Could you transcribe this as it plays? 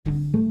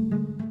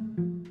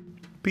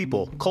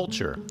people,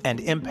 culture, and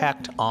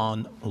impact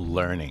on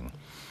learning.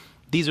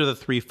 These are the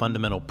three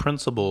fundamental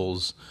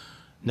principles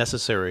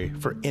necessary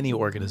for any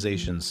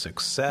organization's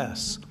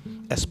success,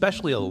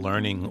 especially a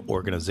learning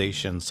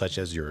organization such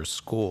as your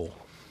school.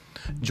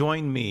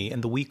 Join me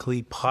in the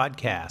weekly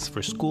podcast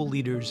for school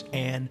leaders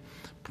and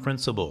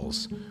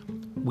principals.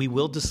 We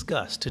will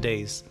discuss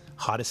today's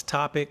hottest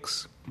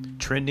topics,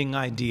 trending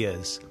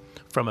ideas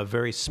from a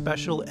very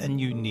special and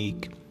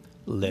unique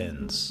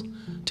lens.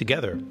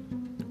 Together,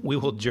 we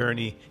will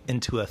journey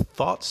into a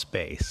thought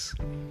space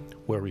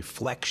where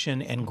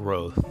reflection and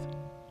growth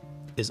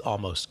is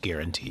almost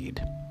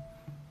guaranteed.